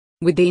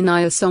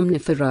Withania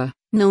somnifera,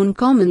 known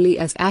commonly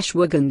as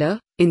ashwagandha,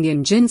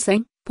 Indian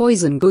ginseng,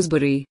 poison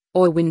gooseberry,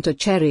 or winter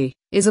cherry,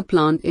 is a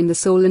plant in the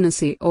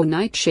Solanaceae or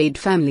nightshade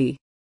family.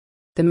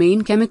 The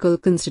main chemical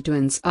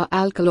constituents are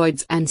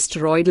alkaloids and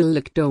steroidal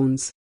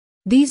lactones.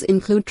 These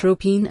include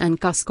tropine and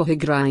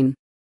cuscohygrine.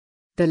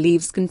 The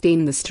leaves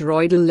contain the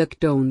steroidal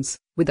lactones,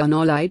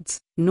 withanolides,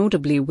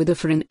 notably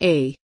withaferin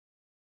A.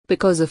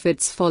 Because of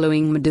its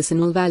following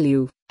medicinal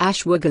value,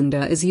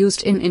 ashwagandha is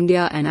used in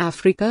India and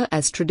Africa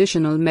as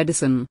traditional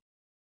medicine.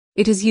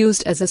 It is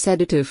used as a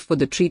sedative for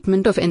the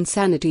treatment of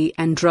insanity,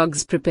 and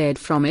drugs prepared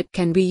from it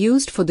can be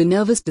used for the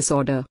nervous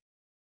disorder.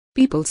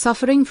 People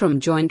suffering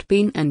from joint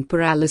pain and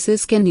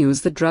paralysis can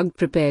use the drug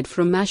prepared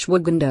from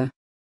ashwagandha.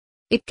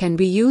 It can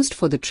be used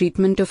for the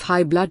treatment of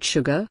high blood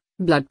sugar,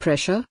 blood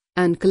pressure,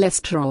 and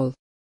cholesterol.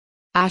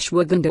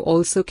 Ashwagandha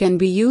also can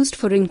be used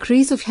for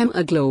increase of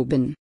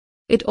hemoglobin.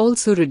 It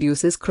also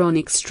reduces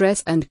chronic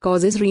stress and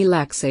causes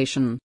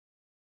relaxation.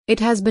 It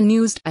has been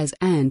used as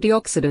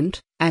antioxidant,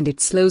 and it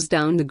slows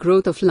down the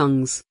growth of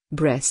lungs,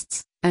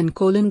 breasts, and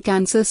colon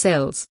cancer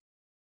cells.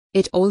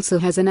 It also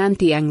has an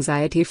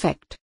anti-anxiety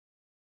effect.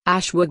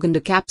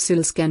 Ashwagandha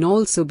capsules can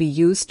also be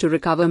used to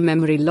recover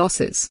memory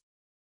losses.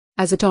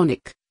 As a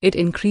tonic, it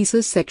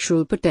increases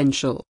sexual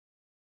potential.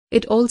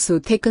 It also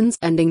thickens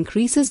and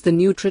increases the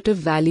nutritive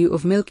value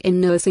of milk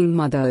in nursing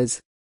mothers.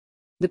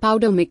 The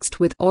powder mixed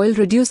with oil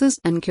reduces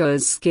and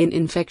cures skin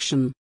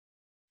infection.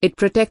 It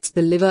protects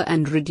the liver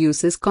and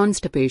reduces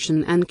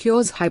constipation and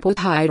cures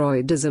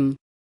hypothyroidism.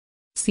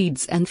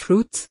 Seeds and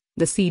fruits.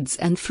 The seeds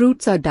and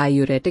fruits are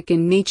diuretic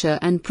in nature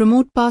and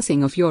promote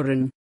passing of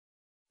urine.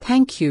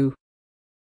 Thank you.